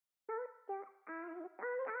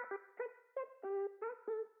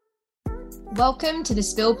Welcome to the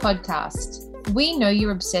Spill podcast. We know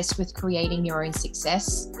you're obsessed with creating your own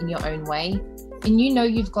success in your own way, and you know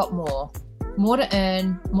you've got more to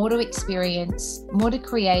earn, more to experience, more to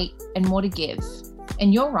create, and more to give.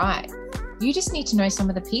 And you're right. You just need to know some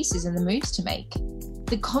of the pieces and the moves to make.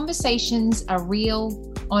 The conversations are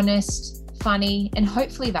real, honest, funny, and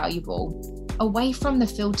hopefully valuable, away from the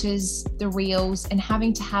filters, the reels, and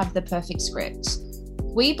having to have the perfect script.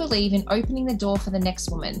 We believe in opening the door for the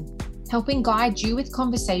next woman, helping guide you with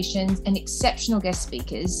conversations and exceptional guest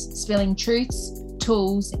speakers, spilling truths,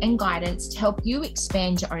 tools, and guidance to help you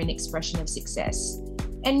expand your own expression of success.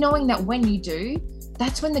 And knowing that when you do,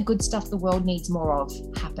 that's when the good stuff the world needs more of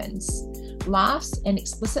happens. Laughs and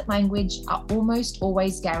explicit language are almost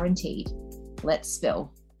always guaranteed. Let's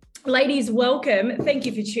spill. Ladies, welcome. Thank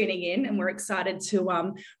you for tuning in, and we're excited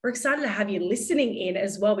to have you listening in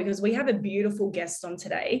as well, because we have a beautiful guest on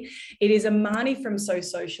today. It is Amani from So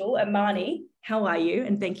Social. Amani, how are you?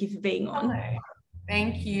 And thank you for being on. Hello.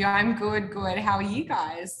 Thank you. I'm good. How are you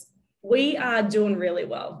guys? We are doing really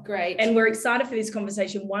well. Great. And we're excited for this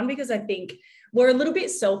conversation. One, because I think we're a little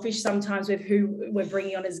bit selfish sometimes with who we're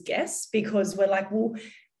bringing on as guests, because we're like, well,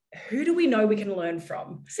 who do we know we can learn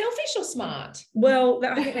from? Selfish or smart? Well,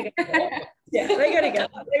 I think they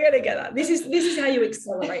go together. This is how you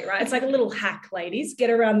accelerate, right? It's like a little hack, ladies. Get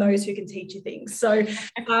around those who can teach you things. So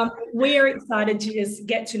we are excited to just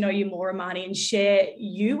get to know you more, Amani, and share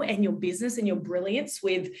you and your business and your brilliance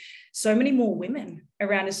with so many more women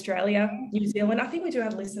around Australia, New Zealand. I think we do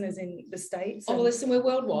have listeners in the States. Oh, listen, we're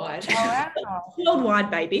worldwide. Worldwide,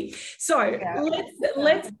 baby. So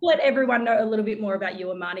let's let everyone know a little bit more about you,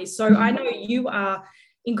 Amani. So I know you are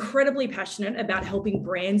incredibly passionate about helping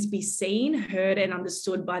brands be seen, heard, and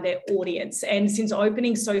understood by their audience. And since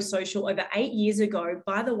opening So Social over 8 years ago,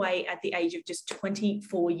 by the way, at the age of just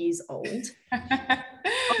 24 years old. Oh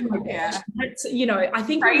my gosh. That's, I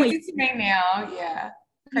think crazy to me now. Yeah.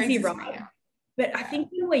 Crazy, right? But I think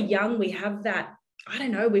when we're young, we have that, I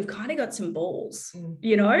don't know, we've kind of got some balls,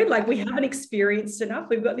 like we haven't experienced enough.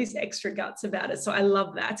 We've got these extra guts about it. So I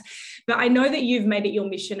love that. But I know that you've made it your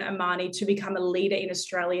mission, Amani, to become a leader in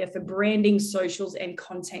Australia for branding, socials, and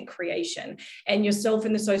content creation. And yourself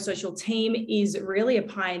and the So Social team is really a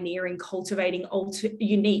pioneer in cultivating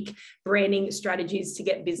unique branding strategies to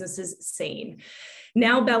get businesses seen.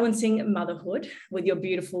 Now balancing motherhood with your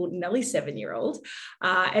beautiful Nelly 7-year-old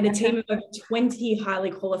and a team of over 20 highly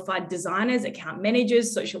qualified designers, account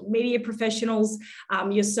managers, social media professionals,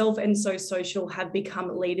 yourself and So Social have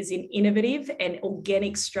become leaders in innovative and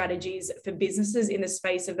organic strategies for businesses in the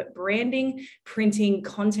space of branding, printing,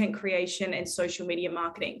 content creation, and social media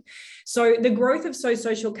marketing. So the growth of So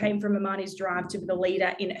Social came from Amani's drive to be the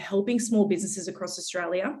leader in helping small businesses across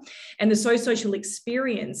Australia. And the So Social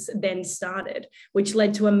experience then started, which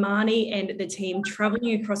led to Amani and the team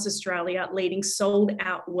traveling across Australia, leading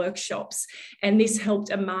sold-out workshops. And this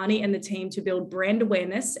helped Amani and the team to build brand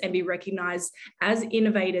awareness and be recognised as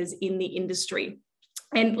innovators in the industry.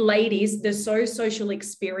 And ladies, the So Social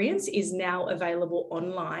experience is now available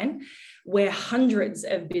online, where hundreds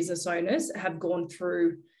of business owners have gone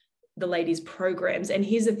through the ladies' programs. And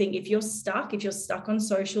here's the thing, if you're stuck on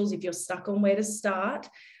socials, if you're stuck on where to start,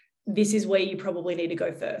 this is where you probably need to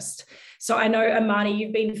go first. So I know, Amani,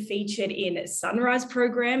 you've been featured in Sunrise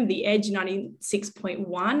program, The Edge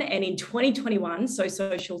 96.1, and in 2021, So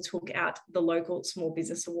Social took out the local small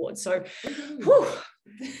business award. So,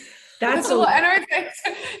 that's a lot. I know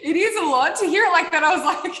it is a lot to hear it like that. I was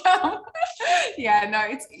like,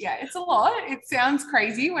 it's a lot. It sounds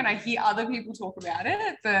crazy when I hear other people talk about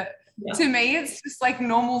it, but to me, it's just like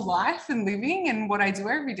normal life and living and what I do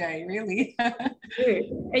every day, really.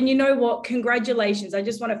 And you know what? Congratulations. I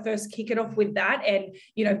just want to first kick it off with that. And,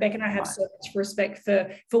 Beck and I have so much respect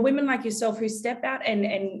for women like yourself who step out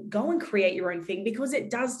and go and create your own thing, because it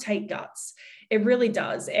does take guts. It really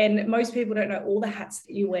does. And most people don't know all the hats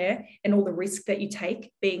that you wear and all the risk that you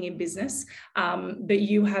take being in business. But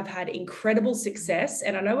you have had incredible success.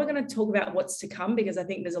 And I know we're going to talk about what's to come, because I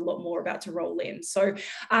think there's a lot more about to roll in. So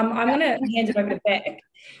I'm going to hand it over to Beck,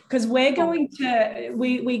 because we're going to,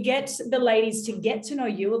 we get the ladies to get to know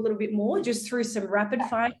you a little bit more just through some rapid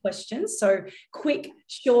fire questions. So quick,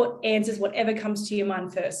 short answers, whatever comes to your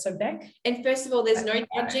mind first. So Beck. And first of all, there's no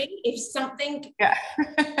judging. If something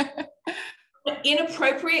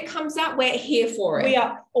inappropriate comes out, we're here for it. We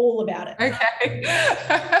are all about it. Okay.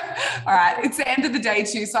 All right. It's the end of the day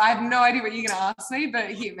too, so I have no idea what you're going to ask me,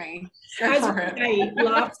 but hit me. Go for it.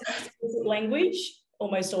 Last language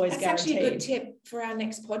almost always That's guaranteed. actually a good tip for our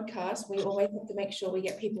next podcast. We always have to make sure we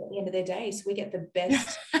get people at the end of their day, so we get the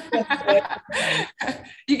best.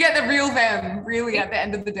 You get the real them, really, at the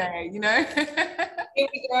end of the day, you know? Here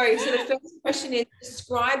we go. So the first question is,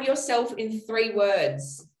 describe yourself in 3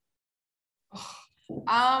 words.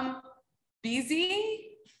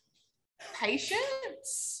 Busy, patient.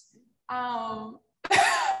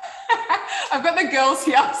 I've got the girls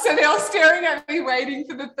here, so they're all staring at me, waiting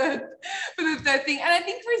for the third thing. And I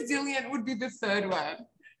think resilient would be the 3rd word.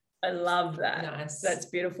 I love that. Nice. That's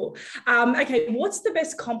beautiful. Okay, what's the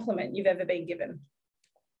best compliment you've ever been given?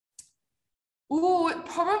 Oh,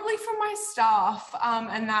 probably from my staff,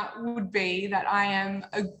 and that would be that I am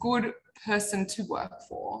a good person to work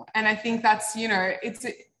for. And I think that's, you know,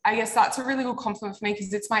 I guess that's a really good compliment for me,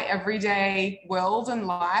 because it's my everyday world and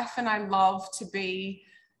life, and I love to be,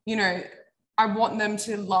 you know, I want them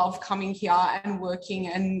to love coming here and working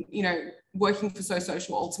and, you know, working for So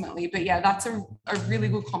Social ultimately. But yeah, that's a really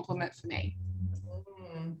good compliment for me.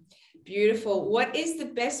 Beautiful. What is the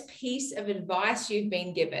best piece of advice you've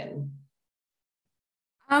been given?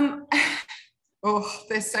 Oh,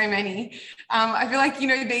 there's so many. I feel like, you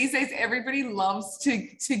know, these days everybody loves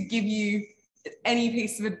to give you any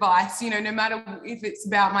piece of advice, you know, no matter if it's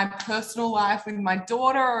about my personal life with my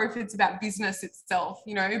daughter or if it's about business itself,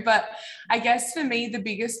 you know. But I guess for me, the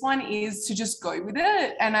biggest one is to just go with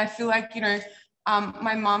it. And I feel like, you know,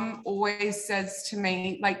 my mum always says to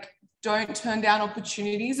me, like, don't turn down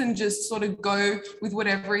opportunities and just sort of go with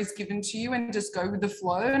whatever is given to you and just go with the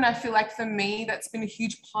flow. And I feel like for me, that's been a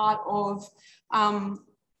huge part of,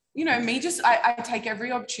 you know, me just, I take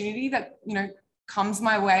every opportunity that, you know, comes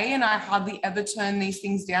my way, and I hardly ever turn these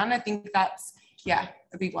things down. I think that's, yeah,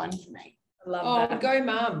 a big one for me. I love that. Go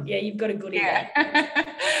mum. Yeah, you've got a goodie Yeah.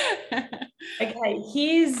 there. Okay,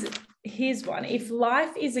 here's one. If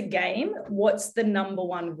life is a game, what's the number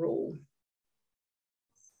 1 rule?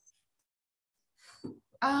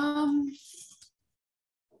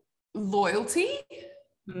 Loyalty,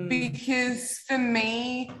 because for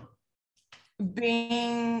me,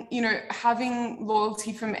 being, you know, having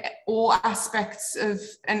loyalty from all aspects of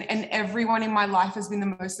and everyone in my life has been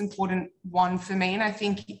the most important one for me. And I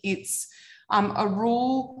think it's a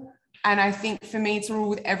rule, and I think for me it's a rule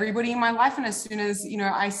with everybody in my life. And as soon as, you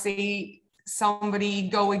know, I see somebody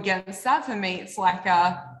go against that, for me it's like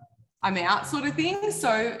a I'm out sort of thing.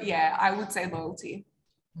 So yeah, I would say loyalty.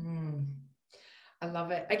 I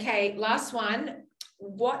love it. Okay, last one.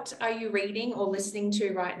 What are you reading or listening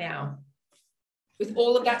to right now, with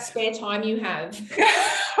all of that spare time you have?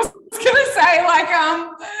 I was gonna say, like,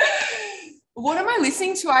 what am I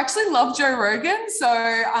listening to? I actually love Joe Rogan, so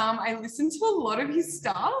I listen to a lot of his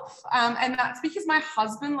stuff, and that's because my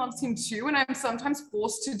husband loves him too, and I'm sometimes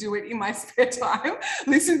forced to do it in my spare time,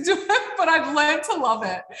 listen to him, but I've learned to love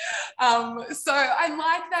it. So I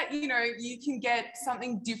like that, you know, you can get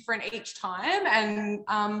something different each time,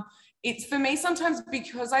 and it's for me sometimes,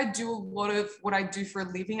 because I do a lot of what I do for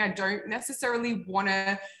a living, I don't necessarily want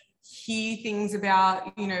to hear things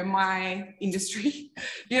about, you know, my industry,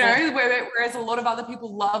 you know, whereas a lot of other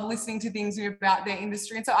people love listening to things about their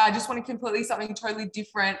industry. And so I just want to completely something totally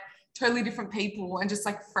different people, and just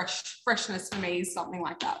like freshness for me is something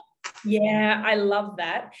like that. Yeah, I love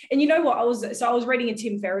that. And you know what? I was reading a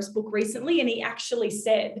Tim Ferriss book recently, and he actually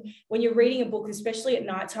said, when you're reading a book, especially at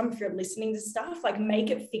nighttime, if you're listening to stuff, like,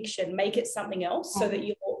 make it fiction, make it something else, so that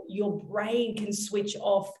your brain can switch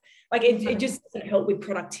off. Like, it just doesn't help with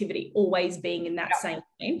productivity, always being in that same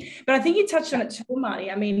thing. But I think you touched on it too, Marty.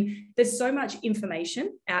 I mean, there's so much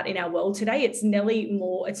information out in our world today. It's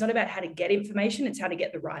not about how to get information, it's how to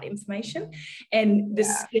get the right information. And the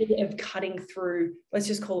skill of cutting through, let's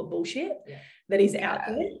just call it bullshit, that is out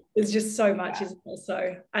there. There's just so much, isn't there?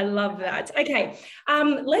 So I love that. Okay,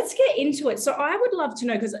 let's get into it. So I would love to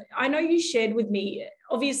know, because I know you shared with me,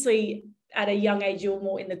 obviously at a young age, you're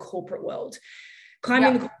more in the corporate world,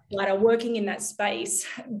 climbing the corporate ladder, working in that space.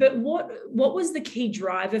 But what was the key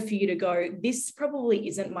driver for you to go, this probably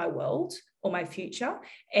isn't my world or my future?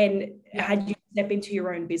 And had you step into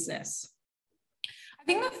your own business? I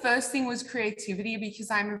think the first thing was creativity,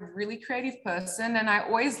 because I'm a really creative person, and I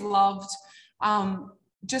always loved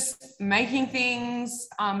just making things,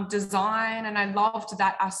 design, and I loved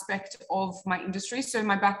that aspect of my industry. So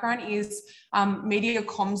my background is media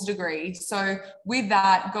comms degree. So with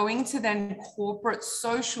that, going to then corporate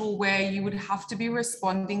social, where you would have to be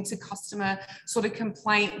responding to customer sort of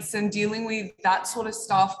complaints and dealing with that sort of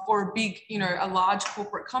stuff for a big, you know, a large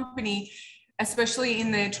corporate company, especially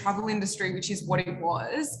in the travel industry, which is what it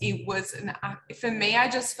was for me, I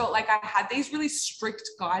just felt like I had these really strict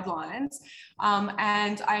guidelines,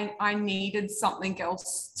 and I needed something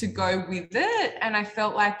else to go with it. And I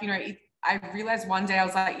felt like, I realized one day I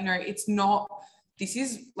was like, this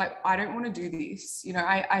is like, I don't want to do this.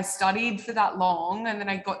 I studied for that long, and then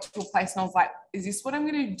I got to a place and I was like, is this what I'm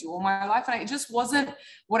going to do all my life? And it just wasn't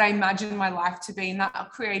what I imagined my life to be. And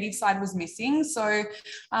that creative side was missing. So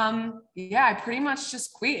I pretty much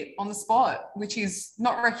just quit on the spot, which is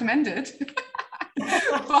not recommended,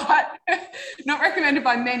 but not recommended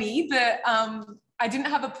by many. But I didn't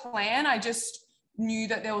have a plan. I just knew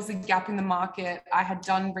that there was a gap in the market. I had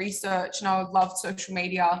done research and I loved social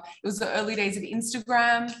media. It was the early days of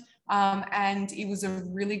Instagram, and it was a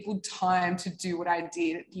really good time to do what I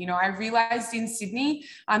did. I realized in Sydney,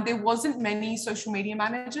 there wasn't many social media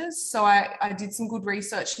managers. So I did some good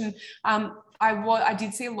research, and I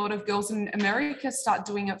did see a lot of girls in America start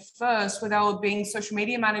doing it first, where they were being social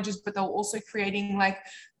media managers, but they were also creating like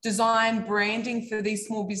design branding for these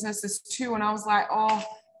small businesses too. And I was like, oh,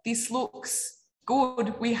 this looks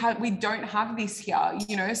good. We don't have this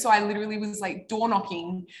here, so I literally was like door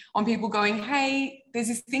knocking on people going, hey, there's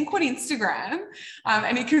this thing called Instagram,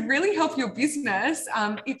 and it could really help your business.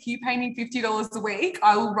 If you pay me $50 a week,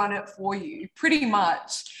 I will run it for you, pretty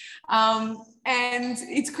much. And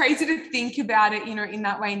it's crazy to think about it, in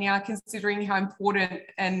that way now, considering how important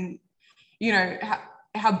and,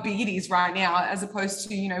 how big it is right now, as opposed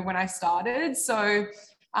to, when I started. So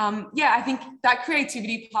I think that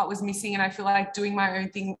creativity part was missing, and I feel like doing my own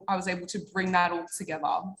thing, I was able to bring that all together.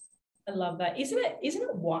 I love that. Isn't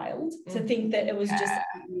it wild to think that it was just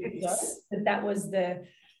that was the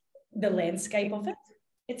landscape of it?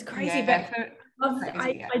 It's crazy,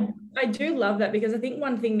 I do love that, because I think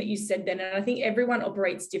one thing that you said then, and I think everyone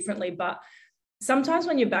operates differently, but sometimes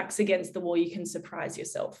when your back's against the wall, you can surprise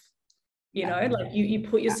yourself. Like you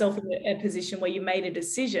put yourself in a position where you made a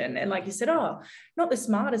decision, and like you said, oh, not the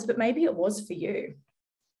smartest, but maybe it was for you.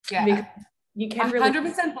 Yeah, because you can really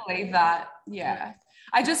 100% believe that. Yeah,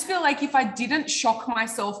 I just feel like if I didn't shock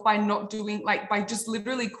myself by not doing, like by just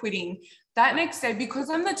literally quitting that next day, because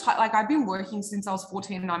I'm the type, like I've been working since I was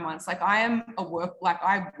 14, 9 months. Like I am I work.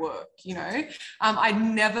 I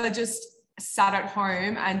never just sat at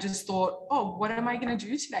home and just thought, oh, what am I going to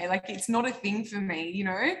do today? Like, it's not a thing for me,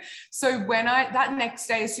 So when that next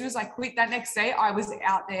day, as soon as I quit, that next day, I was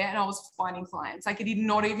out there and I was finding clients. Like, I did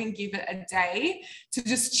not even give it a day to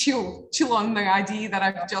just chill on the idea that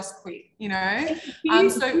I've just quit,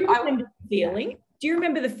 Do you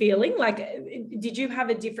remember the feeling? Like, did you have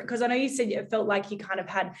a different, because I know you said it felt like you kind of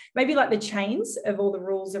had maybe like the chains of all the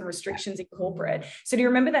rules and restrictions in corporate. So do you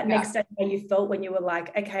remember that next day how you felt when you were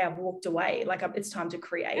like, okay, I've walked away, like it's time to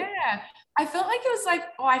create? Yeah, I felt like it was like,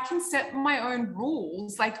 oh, I can set my own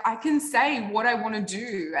rules. Like I can say what I want to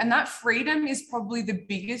do. And that freedom is probably the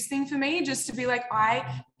biggest thing for me, just to be like,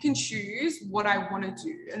 I can choose what I want to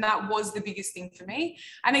do. And that was the biggest thing for me.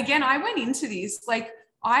 And again, I went into this like,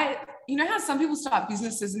 you know how some people start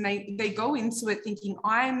businesses and they go into it thinking,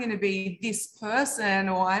 I'm going to be this person,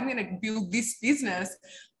 or I'm going to build this business.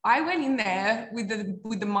 I went in there with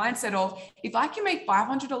the mindset of, if I can make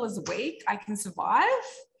 $500 a week, I can survive.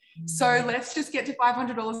 So let's just get to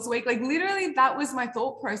 $500 a week. Like literally that was my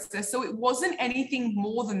thought process. So it wasn't anything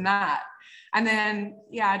more than that. And then,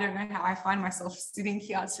 I don't know how I find myself sitting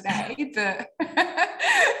here today, but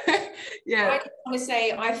I just want to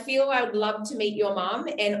say, I feel I would love to meet your mum,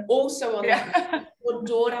 and also on that, your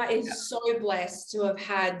daughter is so blessed to have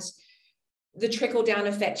had the trickle down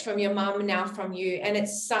effect from your mum, now from you, and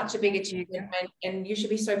it's such a big achievement, and you should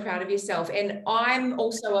be so proud of yourself. And I'm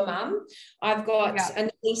also a mum. I've got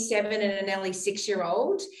a nearly 7 and a nearly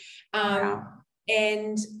 6-year-old.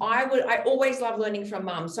 And I always love learning from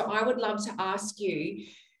mum. So I would love to ask you,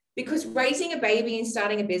 because raising a baby and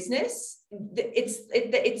starting a business,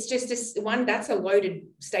 it's just that's a loaded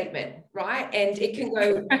statement, right? And it can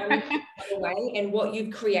go one way, and what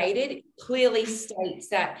you've created clearly states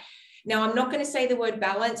that. Now, I'm not going to say the word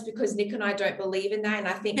balance, because Nick and I don't believe in that. And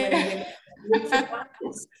I think when women look for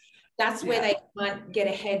balance, that's where they can't get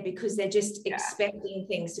ahead, because they're just expecting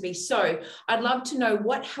things to be. So I'd love to know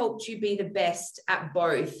what helped you be the best at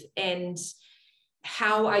both, and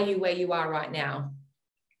how are you where you are right now?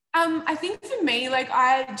 I think for me, like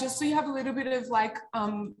just so you have a little bit of like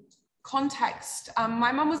context,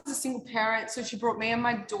 my mum was a single parent, so she brought me and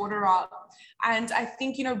my daughter up. And I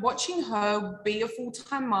think, watching her be a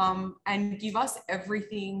full-time mum and give us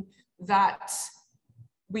everything that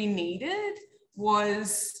we needed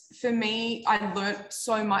was, for me, I learned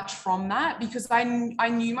so much from that, because I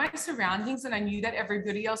knew my surroundings, and I knew that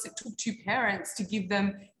everybody else, it took two parents to give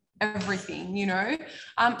them everything, you know.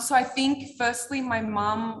 So I think firstly, my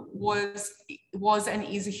mum was and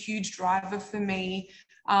is a huge driver for me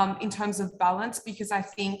in terms of balance, because I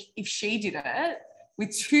think if she did it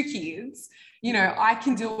with two kids, you know, I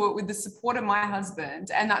can do it with the support of my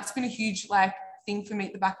husband. And that's been a huge like thing for me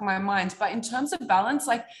at the back of my mind. But in terms of balance,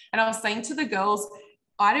 like, and I was saying to the girls,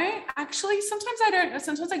 sometimes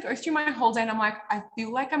I go through my whole day and I'm like, I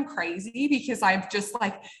feel like I'm crazy, because I've just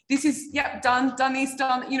like, this is, yep, done this,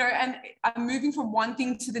 done, you know, and I'm moving from one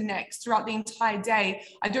thing to the next throughout the entire day.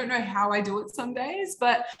 I don't know how I do it some days,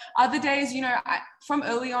 but other days, you know, from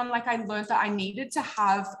early on, like, I learned that I needed to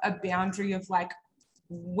have a boundary of like,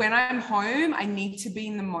 when I'm home, I need to be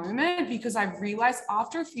in the moment, because I realized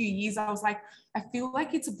after a few years, I was like, I feel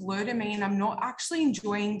like it's a blur to me and I'm not actually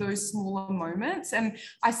enjoying those smaller moments. And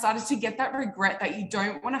I started to get that regret that you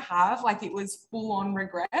don't want to have, like it was full on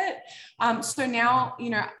regret. So now, you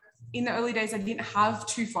know, in the early days, I didn't have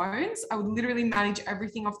two phones. I would literally manage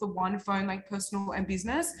everything off the one phone, like personal and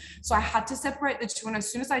business. So I had to separate the two. And as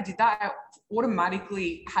soon as I did that, I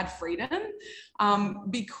automatically had freedom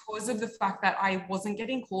because of the fact that I wasn't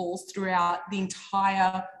getting calls throughout the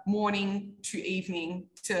entire morning to evening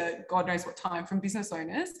to God knows what time from business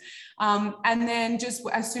owners. And then just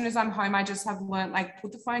as soon as I'm home, I just have learned, like,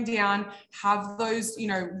 put the phone down, have those, you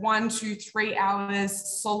know, 1, 2, 3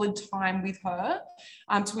 hours solid time with her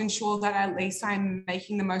to ensure that at least I'm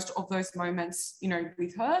making the most of those moments, you know,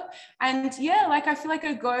 with her. And yeah, like, I feel like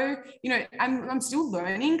I go, you know, I'm still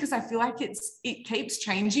learning, because I feel like it keeps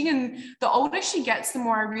changing. And the older she gets, the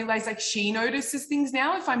more I realize, like, she notices things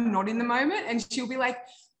now if I'm not in the moment, and she'll be like,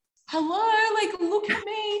 hello, like, look at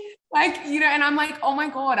me, like, you know, and I'm like, oh my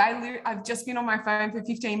God, I've just been on my phone for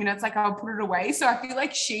 15 minutes, like, I'll put it away. So I feel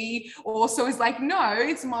like she also is like, no,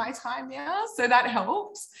 it's my time now. So that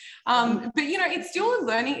helps. But, you know, it's still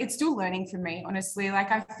learning for me, honestly. Like,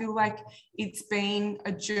 I feel like it's been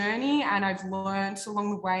a journey and I've learned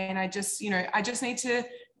along the way. And I just need to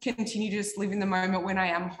continue to just live in the moment when I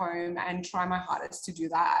am home and try my hardest to do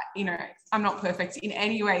that. You know, I'm not perfect in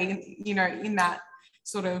any way, you know, in that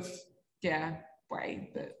sort of way,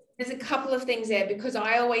 but there's a couple of things there, because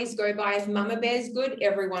I always go by, if Mama Bear's good,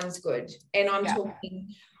 everyone's good. And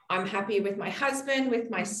I'm happy with my husband, with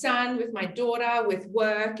my son, with my daughter, with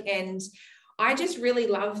work. And I just really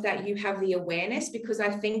love that you have the awareness, because I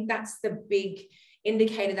think that's the big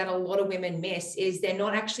indicator that a lot of women miss, is they're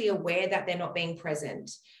not actually aware that they're not being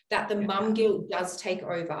present, that the mum guilt does take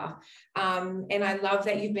over. And I love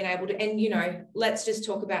that you've been able to, and, you know, let's just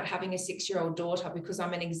talk about having a 6-year-old daughter, because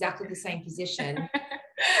I'm in exactly the same position.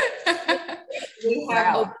 We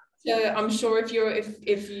have, I'm sure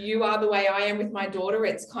if you are the way I am with my daughter,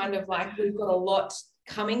 it's kind of like we've got a lot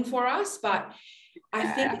coming for us, but I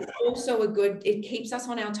think it's also it keeps us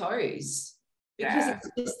on our toes. Because it's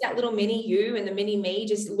just that little mini you and the mini me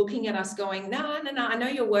just looking at us going, no, I know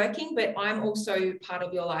you're working, but I'm also part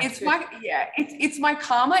of your life. It's my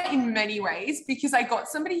karma in many ways, because I got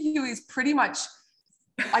somebody who is pretty much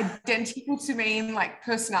identical to me in like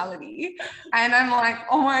personality, and I'm like,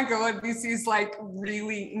 oh my God, this is like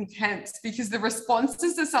really intense, because the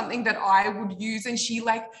responses are something that I would use, and she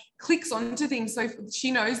like clicks onto things. So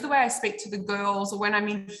she knows the way I speak to the girls, or when I'm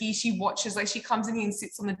in here, she watches, like, she comes in here and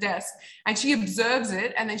sits on the desk and she observes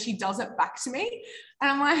it, and then she does it back to me.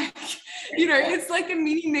 And I'm like, you know, it's like a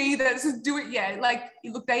mini me that says, do it. Yeah. Like,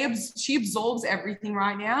 look, she absorbs everything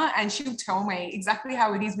right now, and she'll tell me exactly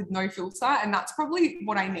how it is with no filter. And that's probably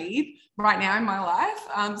what I need right now in my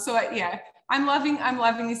life. So yeah, I'm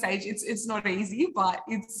loving this age. It's not easy, but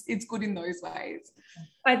it's good in those ways.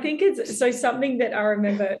 I think it's so something that I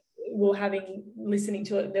remember listening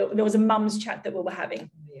to it. There was a mum's chat that we were having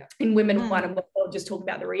in Women One, and we'll just talk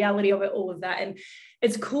about the reality of it, all of that. And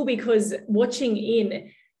it's cool, because watching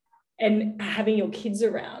in and having your kids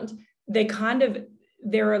around,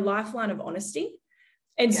 they're a lifeline of honesty.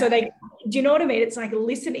 And so do you know what I mean? It's like,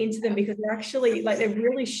 listen into them, because they're actually like, they're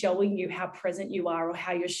really showing you how present you are, or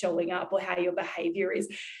how you're showing up, or how your behavior is.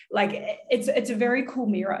 Like, it's a very cool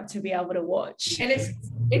mirror to be able to watch. And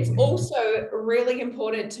it's also really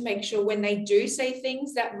important to make sure when they do say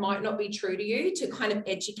things that might not be true to you, to kind of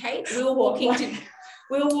educate. We were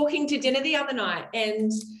walking to dinner the other night,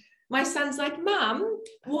 and my son's like, Mum,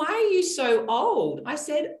 why are you so old? I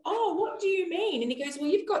said, oh, what do you mean? And he goes, well,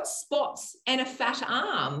 you've got spots and a fat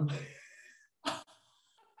arm.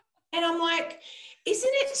 And I'm like,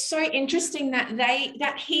 isn't it so interesting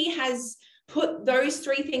that he has put those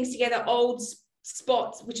three things together, old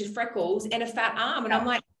spots, which is freckles, and a fat arm. And I'm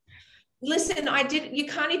like, listen, you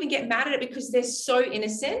can't even get mad at it because they're so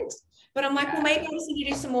innocent. But I'm like, well, maybe I just need to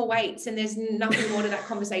do some more weights, and there's nothing more to that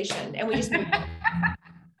conversation. And we just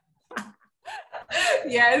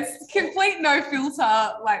yes, complete no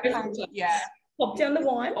filter, like pop down the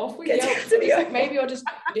wine. Off we go. Maybe I'll just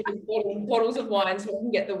do bottles of wine so I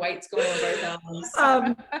can get the weights going on both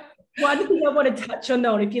arms. One thing I want to touch on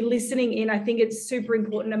though, and if you're listening in, I think it's super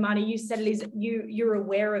important, Amani, you said it is you're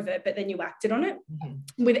aware of it, but then you acted on it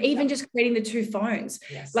with even just creating the 2 phones.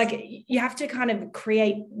 Yes. Like you have to kind of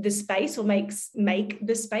create the space or make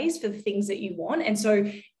the space for the things that you want. And so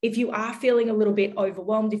if you are feeling a little bit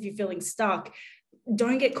overwhelmed, if you're feeling stuck,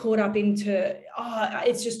 don't get caught up into,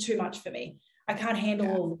 it's just too much for me. I can't handle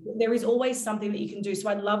all. There is always something that you can do. So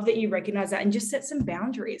I love that you recognize that and just set some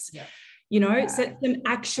boundaries. Yeah. Set some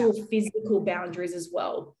actual physical boundaries as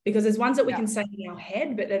well, because there's ones that we can say in our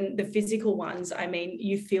head, but then the physical ones, I mean,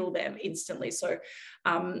 you feel them instantly. So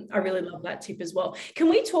I really love that tip as well. Can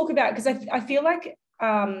we talk about, because I feel like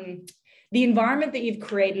the environment that you've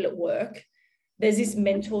created at work, there's this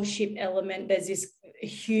mentorship element, there's this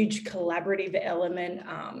huge collaborative element.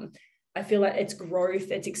 I feel like it's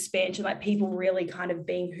growth, it's expansion, like people really kind of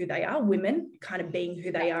being who they are, women kind of being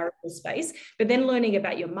who they are in the space, but then learning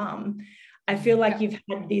about your mum. I feel like you've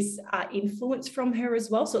had this influence from her as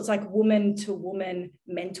well. So it's like woman to woman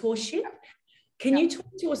mentorship. Can you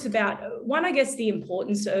talk to us about, one, I guess, the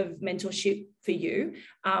importance of mentorship for you,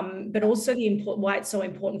 but also why it's so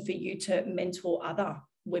important for you to mentor other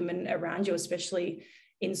women around you, especially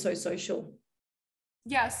in social?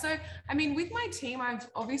 Yeah, so I mean, with my team, I've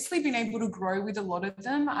obviously been able to grow with a lot of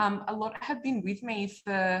them. A lot have been with me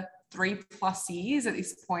for 3+ years at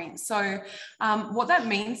this point. So what that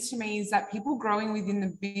means to me is that people growing within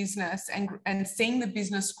the business and seeing the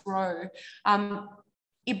business grow,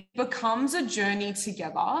 it becomes a journey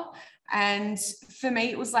together. And for me,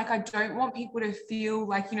 it was like, I don't want people to feel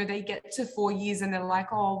like, they get to 4 years and they're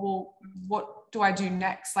like, oh, well, what do I do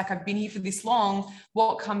next? Like, I've been here for this long,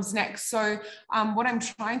 what comes next? So what I'm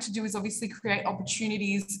trying to do is obviously create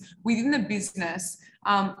opportunities within the business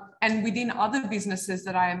and within other businesses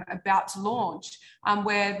that I am about to launch,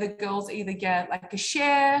 where the girls either get like a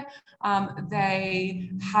share,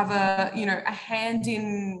 they have a hand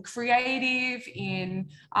in creative, in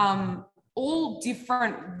all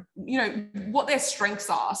different, what their strengths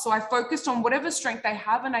are. So I focused on whatever strength they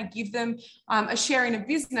have, and I give them a share in a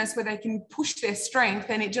business where they can push their strength,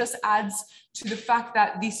 and it just adds to the fact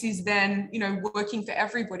that this is then, working for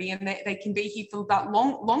everybody, and they can be here for that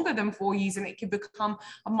longer than 4 years, and it can become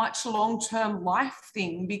a much long-term life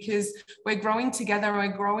thing, because we're growing together and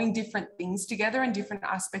we're growing different things together and different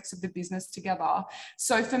aspects of the business together.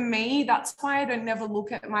 So for me, that's why I don't never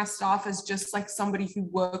look at my staff as just like somebody who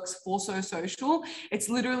works for social. It's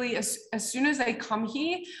literally as soon as they come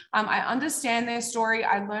here, I understand their story,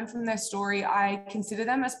 I learn from their story, I consider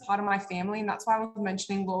them as part of my family, and that's why I was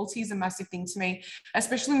mentioning loyalty is a massive thing to me,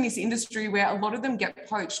 especially in this industry where a lot of them get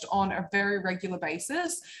poached on a very regular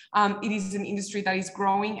basis. It is an industry that is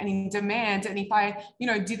growing and in demand, and if I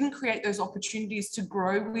didn't create those opportunities to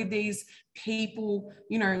grow with these people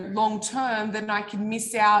long term, then I could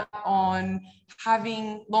miss out on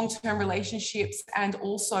having long-term relationships and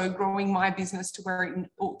also growing my business to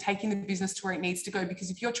or taking the business to where it needs to go. Because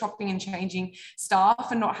if you're chopping and changing staff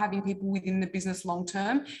and not having people within the business long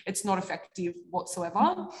term, it's not effective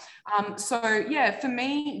whatsoever. So yeah, for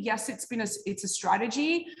me, yes, it's a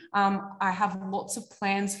strategy. I have lots of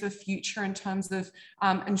plans for the future in terms of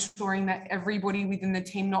ensuring that everybody within the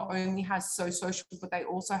team not only has social, but they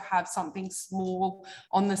also have something small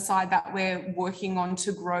on the side that we're working on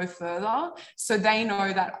to grow further. So they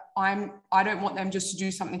know that I don't want them just to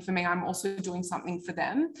do something for me, I'm also doing something for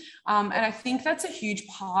them. And I think that's a huge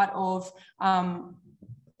part of,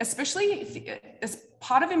 especially as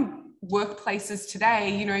part of workplaces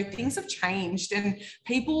today, things have changed and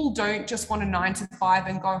people don't just want a 9 to 5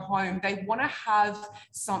 and go home. They want to have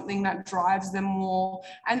something that drives them more.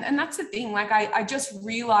 And that's the thing, like I just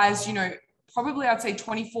realized, probably I'd say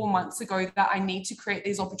 24 months ago that I need to create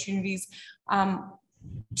these opportunities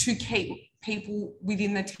to keep people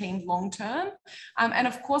within the team long term. And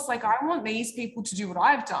of course, like I want these people to do what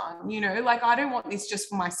I've done, like I don't want this just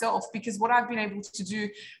for myself, because what I've been able to do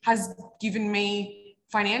has given me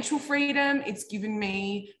financial freedom. It's given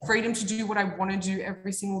me freedom to do what I want to do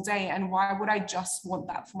every single day. And why would I just want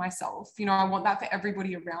that for myself? I want that for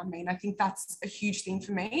everybody around me. And I think that's a huge thing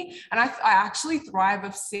for me. And I actually thrive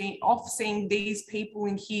off seeing these people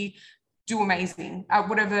in here do amazing at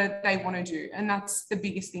whatever they want to do. And that's the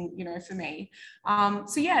biggest thing, you know, for me.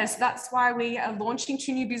 So yes, that's why we are launching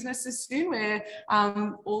 2 new businesses soon, where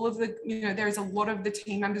all of the, you know, there is a lot of the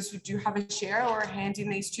team members who do have a share or a hand in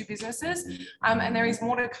these 2 businesses. And there is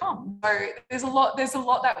more to come. So there's a lot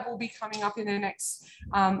that will be coming up in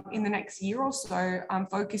the next year or so,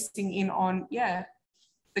 focusing in on,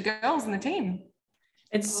 the girls and the team.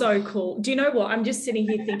 It's so cool. Do you know what? I'm just sitting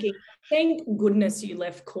here thinking, thank goodness you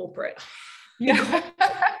left corporate. Yeah.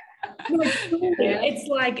 It's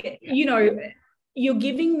like, you know, you're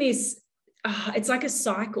giving this, it's like a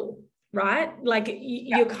cycle, right? Like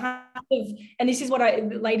you're kind of, and this is what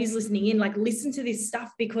ladies listening in, like, listen to this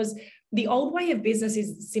stuff, because the old way of business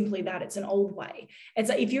is simply that. It's an old way. It's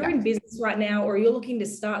like, if you're in business right now, or you're looking to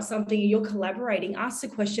start something, and you're collaborating, ask the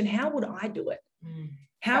question, how would I do it?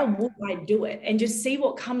 How would I do it? And just see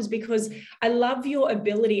what comes, because I love your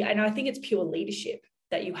ability. And I think it's pure leadership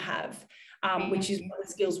that you have, which is one of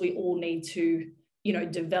the skills we all need to, you know,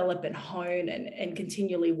 develop and hone and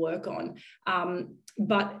continually work on.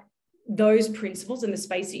 But those principles and the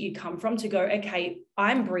space that you come from, to go, okay,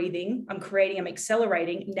 I'm breathing, I'm creating, I'm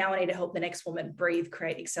accelerating. Now I need to help the next woman breathe,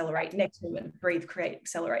 create, accelerate. Next woman, breathe, create,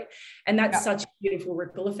 accelerate. And that's such a beautiful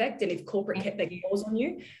ripple effect. And if corporate kept their claws on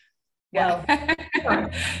you, well,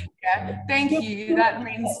 thank you. That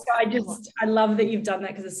means I love that you've done that,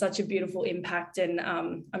 because it's such a beautiful impact. And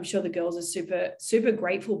I'm sure the girls are super, super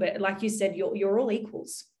grateful. But like you said, you're all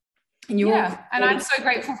equals. And and I'm so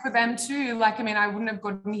grateful for them too. Like, I mean, I wouldn't have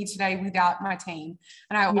gotten here today without my team.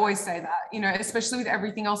 And I always say that, you know, especially with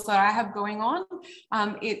everything else that I have going on,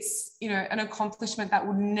 it's, you know, an accomplishment that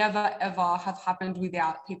would never, ever have happened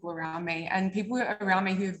without people around me, and people around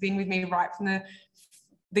me who have been with me right from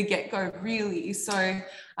the get-go, really. So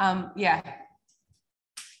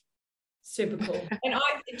super cool. And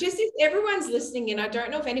if everyone's listening in, I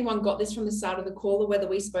don't know if anyone got this from the start of the call, or whether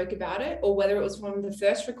we spoke about it, or whether it was from the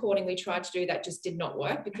first recording we tried to do that just did not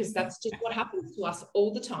work, because that's just what happens to us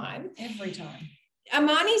all the time. Every time.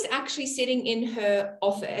 Amani's actually sitting in her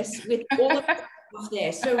office with all of the stuff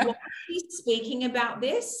there. So while she's speaking about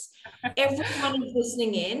this, everyone is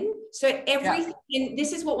listening in. So everything, and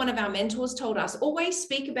this is what one of our mentors told us: always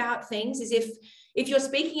speak about things as if you're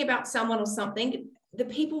speaking about someone or something, the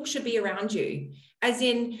people should be around you. As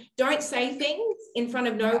in, don't say things in front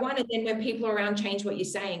of no one, and then when people are around, change what you're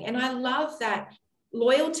saying. And I love that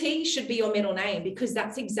loyalty should be your middle name, because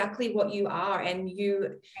that's exactly what you are. And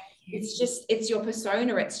it's your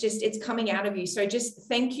persona. It's coming out of you. So just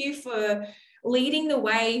thank you for leading the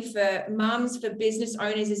way for mums, for business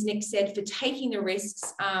owners, as Nick said, for taking the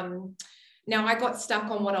risks. Now I got stuck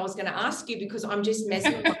on what I was going to ask you, because I'm just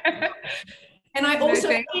mesmerized. And I also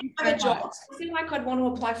have a job. I feel like I'd want to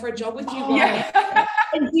apply for a job with you right now.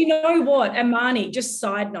 And you know what, Amani, just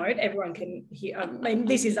side note, everyone can hear, I mean,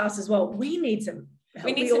 this is us as well. We need some help.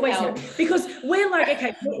 We need some help. Because we're like,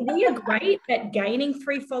 okay, we are great at gaining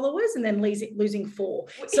 3 followers and then losing 4.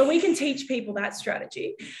 So we can teach people that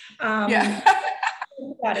strategy. About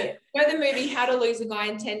it. You know the movie How to Lose a Guy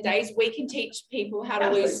in 10 Days? We can teach people how to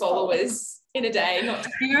lose followers in a day.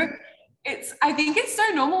 I think it's so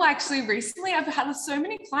normal. Actually, recently I've had so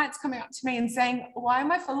many clients coming up to me and saying, why are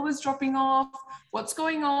my followers dropping off? What's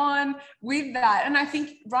going on with that? And I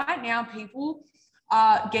think right now people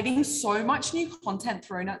are getting so much new content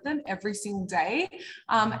thrown at them every single day.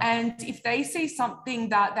 And if they see something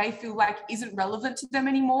that they feel like isn't relevant to them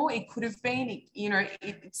anymore, it could have been,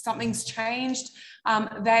 something's changed,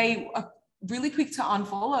 they are really quick to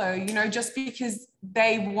unfollow, just because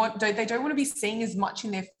they don't want to be seeing as much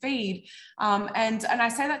in their feed. And I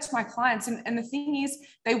say that to my clients. And the thing is,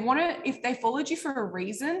 they want to, if they followed you for a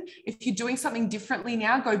reason, if you're doing something differently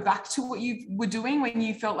now, go back to what you were doing when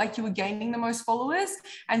you felt like you were gaining the most followers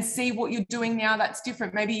and see what you're doing now that's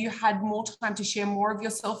different. Maybe you had more time to share more of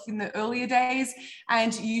yourself in the earlier days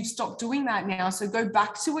and you've stopped doing that now. So go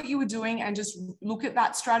back to what you were doing and just look at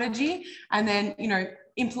that strategy and then,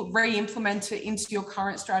 re-implement it into your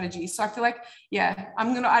current strategy. So I feel like,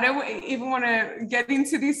 I don't even want to get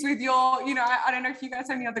into this with your, I don't know if you guys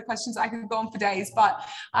have any other questions. I could go on for days, but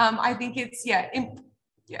I think it's, Well,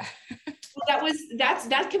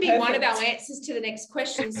 that could be perfect. One of our answers to the next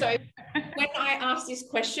question. So when I ask this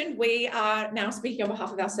question, we are now speaking on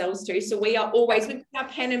behalf of ourselves too. So we are always with our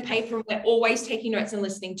pen and paper and we're always taking notes and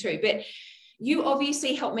listening too. But you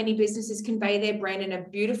obviously help many businesses convey their brand in a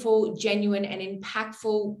beautiful, genuine and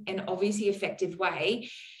impactful and obviously effective way.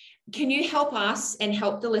 Can you help us and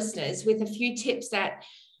help the listeners with a few tips that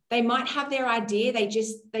they might have their idea,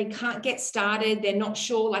 they can't get started, they're not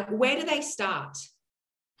sure, like where do they start?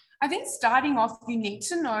 I think starting off, you need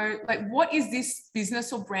to know, like, what is this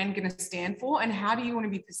business or brand going to stand for, and how do you want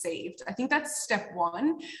to be perceived? I think that's step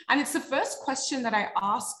one. And it's the first question that I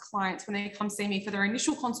ask clients when they come see me for their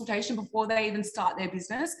initial consultation before they even start their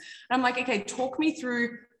business. And I'm like, okay, talk me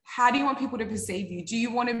through, how do you want people to perceive you? Do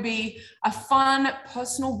you want to be a fun,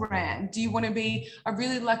 personal brand? Do you want to be a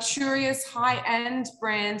really luxurious, high-end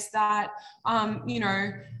brand that,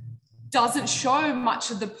 doesn't show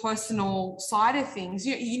much of the personal side of things?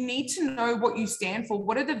 You need to know what you stand for.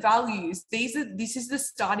 What are the values? This is the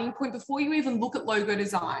starting point before you even look at logo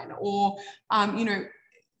design or,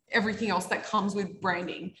 everything else that comes with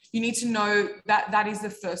branding. You need to know that is the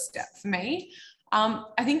first step for me.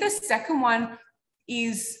 I think the second one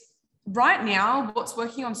is, right now, what's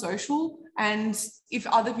working on social. And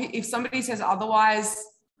if somebody says otherwise,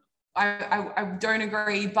 I don't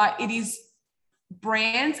agree, but it is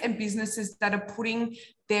brands and businesses that are putting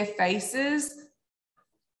their faces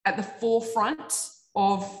at the forefront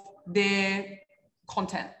of their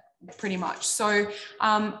content, pretty much. So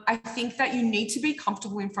I think that you need to be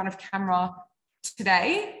comfortable in front of camera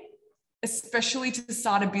today, especially to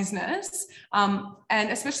start a business, and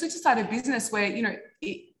especially to start a business where,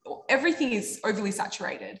 everything is overly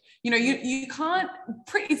saturated. You can't,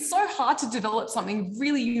 it's so hard to develop something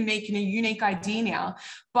really unique and a unique idea now,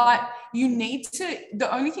 but you need to,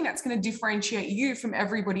 the only thing that's going to differentiate you from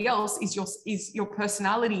everybody else is your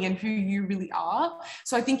personality and who you really are.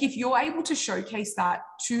 So I think if you're able to showcase that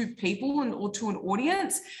to people or to an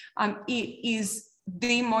audience, it is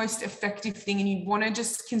the most effective thing. And you want to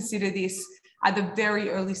just consider this at the very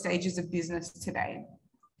early stages of business today.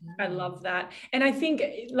 I love that. And I think,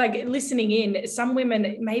 like, listening in, some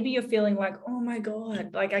women, maybe you're feeling like, oh my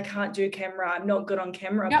God, like, I can't do camera. I'm not good on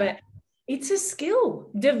camera, but it's a skill.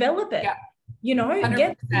 Develop it, 100%.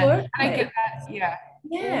 Get to work. I get that.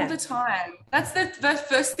 Yeah. All the time. That's the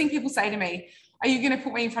first thing people say to me. Are you going to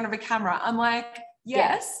put me in front of a camera? I'm like,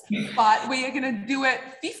 yes, but we are going to do it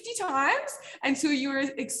 50 times until you're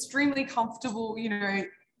extremely comfortable,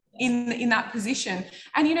 in that position.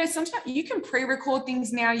 And sometimes you can pre-record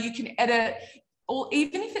things now, you can edit, or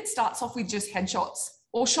even if it starts off with just headshots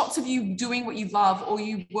or shots of you doing what you love, or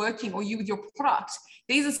you working, or you with your product.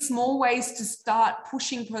 These are small ways to start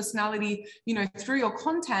pushing personality, through your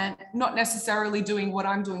content, not necessarily doing what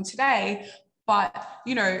I'm doing today, but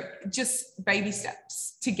just baby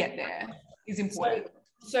steps to get there is important.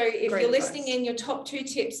 So if you're listening in, your top 2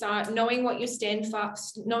 tips are knowing what you stand for,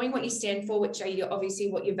 which are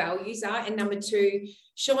obviously what your values are. And number 2,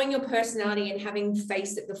 showing your personality and having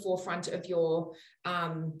face at the forefront of your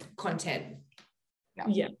content.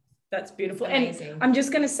 Yeah, that's beautiful. Amazing. And I'm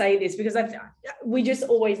just going to say this because we just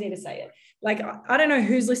always need to say it. Like, I don't know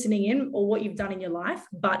who's listening in or what you've done in your life,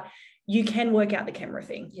 but you can work out the camera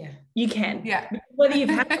thing. Yeah. You can. Yeah. Whether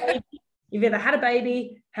you've either had a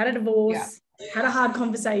baby, had a divorce, had a hard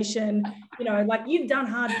conversation, like, you've done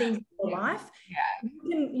hard things in your life.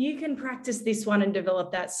 You can practice this one and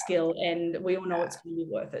develop that skill, and we all know it's going to be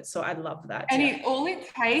worth it. So I love that. And all it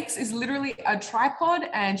takes is literally a tripod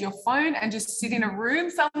and your phone, and just sit in a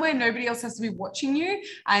room somewhere. Nobody else has to be watching you,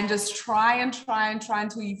 and just try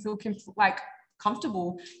until you feel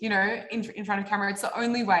comfortable, in front of camera. It's the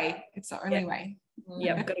only way.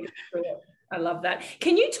 Yeah, I've got to go through it. I love that.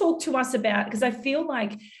 Can you talk to us about, because I feel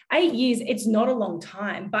like 8 years, it's not a long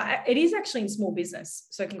time, but it is actually in small business.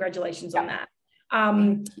 So congratulations on that.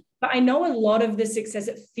 But I know a lot of the success,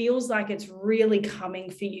 it feels like it's really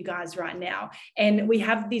coming for you guys right now. And we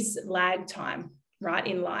have this lag time, right,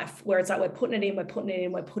 in life where it's like we're putting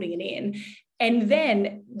it in. And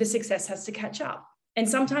then the success has to catch up. And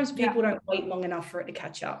sometimes people don't wait long enough for it to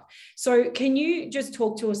catch up. So can you just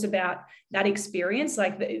talk to us about that experience,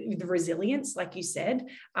 like the resilience, like you said,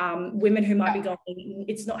 women who might be going,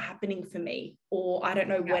 it's not happening for me, or I don't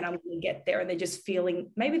know when I'm going to get there, and they're just feeling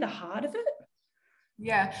maybe the heart of it?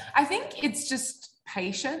 Yeah, I think it's just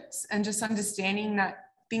patience and just understanding that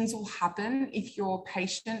things will happen if you're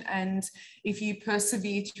patient and if you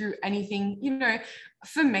persevere through anything.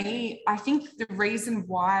 For me, I think the reason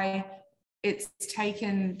why it's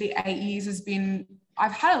taken the 8 years has been,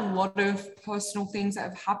 I've had a lot of personal things that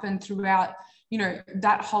have happened throughout,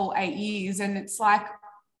 that whole 8 years. And it's like,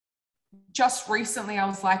 just recently I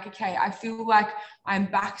was like, okay, I feel like I'm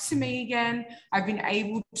back to me again. I've been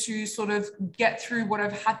able to sort of get through what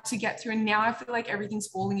I've had to get through. And now I feel like everything's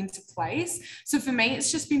falling into place. So for me,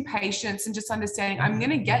 it's just been patience and just understanding I'm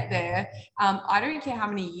going to get there. I don't care how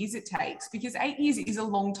many years it takes, because 8 years is a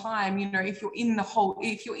long time. If you're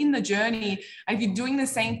in the journey, and if you're doing the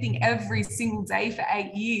same thing every single day for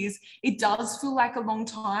 8 years, it does feel like a long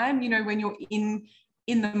time, when you're in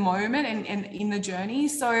in the moment and in the journey.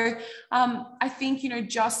 So I think,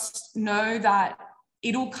 just know that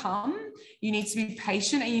it'll come. You need to be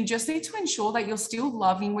patient, and you just need to ensure that you're still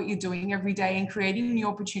loving what you're doing every day and creating new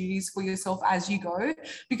opportunities for yourself as you go,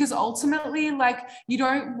 because ultimately, like, you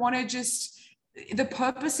don't want to just, the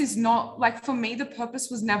purpose is not, like, for me, the purpose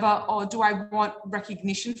was never, oh, do I want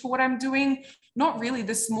recognition for what I'm doing? Not really.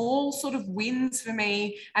 The small sort of wins for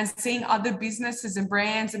me and seeing other businesses and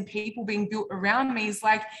brands and people being built around me is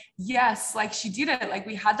like, yes, like, she did it. Like,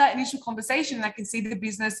 we had that initial conversation and I can see the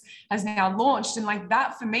business has now launched. And like,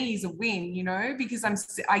 that for me is a win, because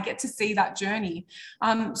I get to see that journey.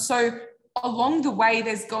 So along the way,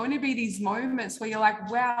 there's going to be these moments where you're like,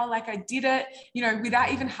 wow, like, I did it, without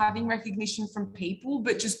even having recognition from people,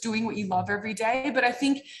 but just doing what you love every day. But I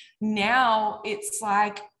think now it's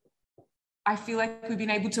like, I feel like we've been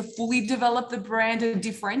able to fully develop the brand and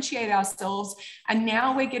differentiate ourselves. And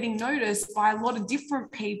now we're getting noticed by a lot of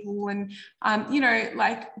different people. And,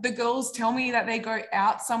 like, the girls tell me that they go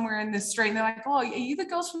out somewhere in the street and they're like, oh, are you the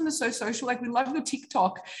girls from the So Social? Like, we love your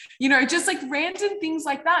TikTok, just like random things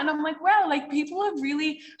like that. And I'm like, wow, like, people have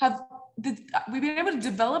really we've been able to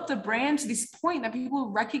develop the brand to this point that people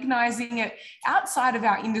are recognizing it outside of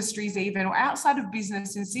our industries even, or outside of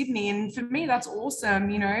business in Sydney. And for me, that's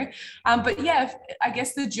awesome, but yeah, I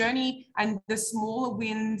guess the journey and the smaller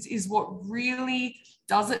wins is what really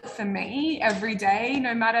does it for me every day,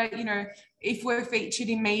 no matter, if we're featured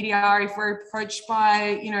in media, if we're approached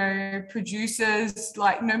by, producers,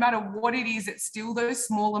 like, no matter what it is, it's still those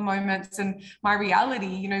smaller moments and my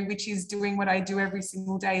reality, which is doing what I do every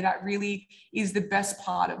single day. That really is the best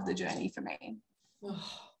part of the journey for me.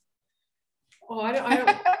 I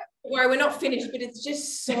don't worry, we're not finished, but it's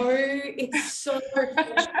just so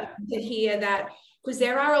refreshing to hear that, because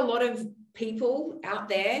there are a lot of people out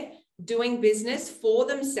there doing business for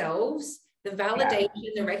themselves, the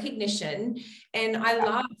validation, the recognition. And I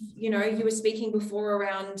love, you were speaking before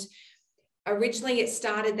around, originally it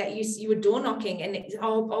started that you were door knocking and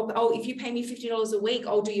if you pay me $50 a week,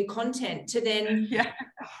 I'll do your content, to then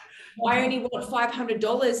I only want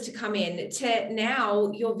 $500 to come in, to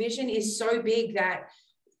now your vision is so big that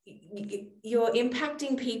you're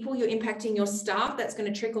impacting people, you're impacting your staff, that's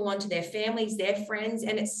going to trickle onto their families, their friends.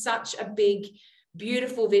 And it's such a big,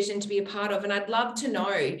 beautiful vision to be a part of. And I'd love to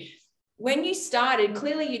know, when you started,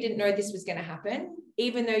 clearly you didn't know this was going to happen,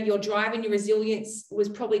 even though your drive and your resilience was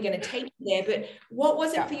probably going to take you there. But what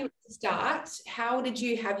was it for you to start? How did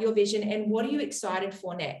you have your vision, and what are you excited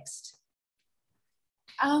for next?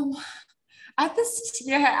 At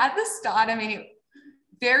the start, I mean,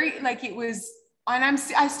 it was, and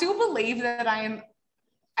I still believe that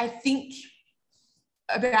I think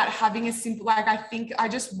about having a simple, I think I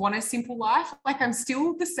just want a simple life. Like, I'm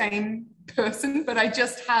still the same person, but I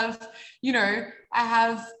just have, I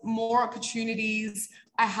have more opportunities.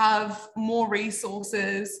 I have more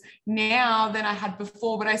resources now than I had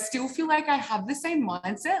before, but I still feel like I have the same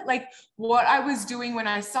mindset. Like, what I was doing when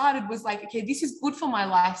I started was like, okay, this is good for my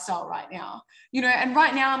lifestyle right now, and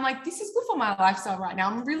right now I'm like, this is good for my lifestyle right now.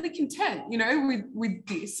 I'm really content, with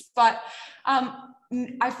this. But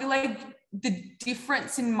I feel like the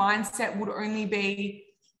difference in mindset would only be,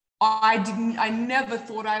 I never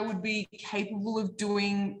thought I would be capable of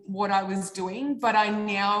doing what I was doing, but I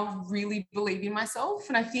now really believe in myself.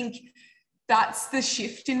 And I think that's the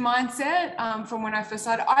shift in mindset from when I first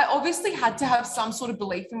started. I obviously had to have some sort of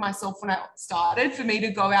belief in myself when I started for me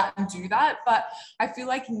to go out and do that. But I feel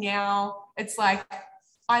like now it's like,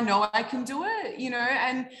 I know I can do it,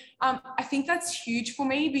 and I think that's huge for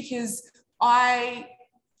me, because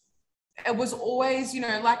it was always,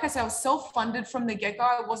 like I said, I was self-funded from the get-go.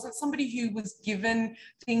 I wasn't somebody who was given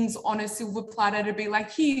things on a silver platter to be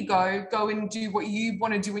like, here you go and do what you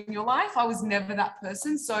want to do in your life. I was never that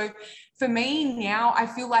person. So for me now, I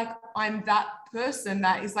feel like I'm that person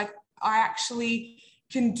that is like, I actually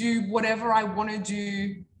can do whatever I want to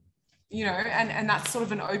do, and that's sort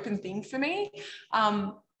of an open thing for me.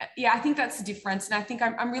 I think that's the difference. And I think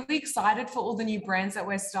I'm really excited for all the new brands that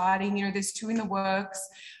we're starting. There's 2 in the works.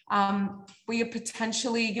 We are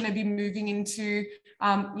potentially going to be moving into,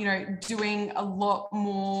 doing a lot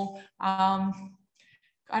more.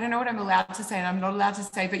 I don't know what I'm allowed to say and I'm not allowed to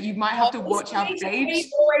say, but you might have to watch our page.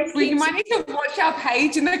 You might need to watch our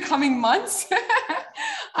page in the coming months.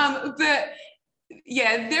 But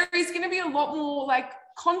yeah, there is going to be a lot more, like,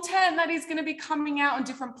 content that is going to be coming out on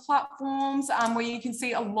different platforms, where you can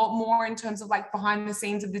see a lot more in terms of like behind the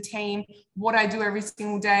scenes of the team, what I do every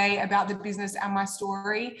single day about the business and my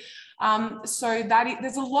story. So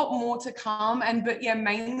there's a lot more to come, but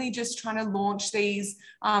mainly just trying to launch these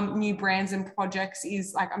new brands and projects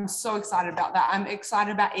is like, I'm so excited about that. I'm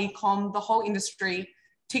excited about e-com, the whole industry,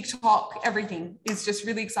 TikTok, everything is just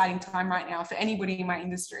really exciting time right now for anybody in my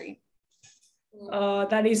industry. Oh,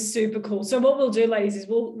 that is super cool. So what we'll do, ladies, is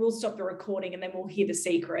we'll stop the recording and then we'll hear the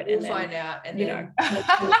secret. We'll find out, and then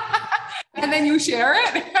and then you'll share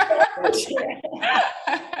it.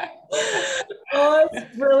 Oh,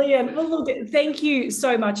 it's brilliant. Well, look, thank you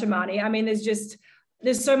so much, Amani. I mean,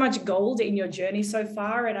 there's so much gold in your journey so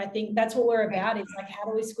far. And I think that's what we're about, is like, how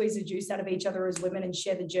do we squeeze the juice out of each other as women and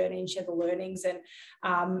share the journey and share the learnings? And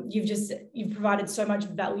you've provided so much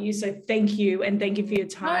value. So thank you. And thank you for your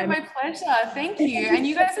time. No, my pleasure. Thank you. And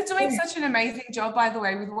you guys are doing such an amazing job, by the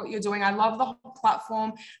way, with what you're doing. I love the whole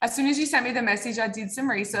platform. As soon as you sent me the message, I did some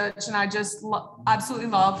research and I just absolutely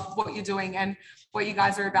love what you're doing and what you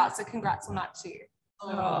guys are about. So congrats on that too.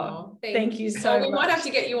 Oh, thank you so much. We might have to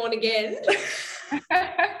get you on again.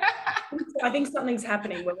 I think something's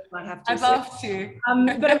happening where we might have to. I'd love to.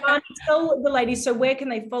 But Amani, tell the ladies, so where can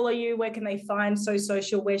they follow you? Where can they find So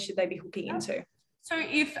Social? Where should they be hooking into? So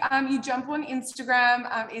if you jump on Instagram,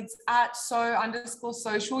 it's at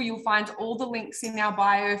 @so_social. You'll find all the links in our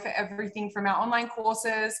bio for everything from our online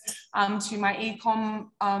courses to my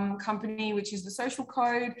e-com company, which is The Social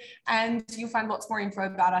Code. And you'll find lots more info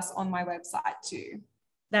about us on my website too.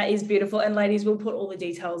 That is beautiful. And ladies, we'll put all the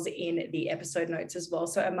details in the episode notes as well.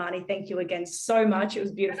 So Amani, thank you again so much. It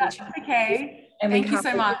was beautiful. That's okay. And thank you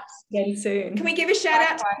so much. Again soon. Can we give a shout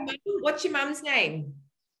out to your mum? What's your mum's name?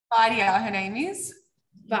 Fadia, her name is?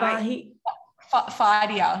 Fadia.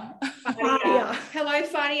 Fadia. Hello,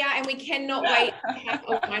 Fadia, and we cannot wait to have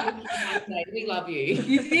a wonderful day. We love you.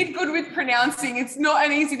 You did good with pronouncing. It's not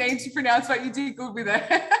an easy name to pronounce, but you did good with it.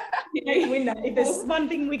 Yeah, we know. If there's one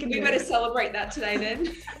thing we can do. We better celebrate that today then.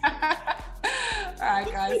 All right,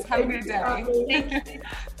 guys. Have a good day. Thank you.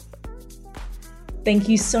 Thank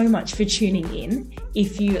you so much for tuning in.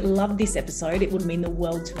 If you loved this episode, it would mean the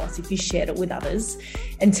world to us if you shared it with others.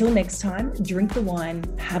 Until next time, drink the wine,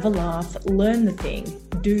 have a laugh, learn the thing,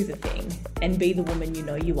 do the thing, and be the woman you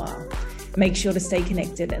know you are. Make sure to stay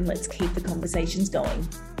connected and let's keep the conversations going.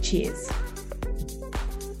 Cheers.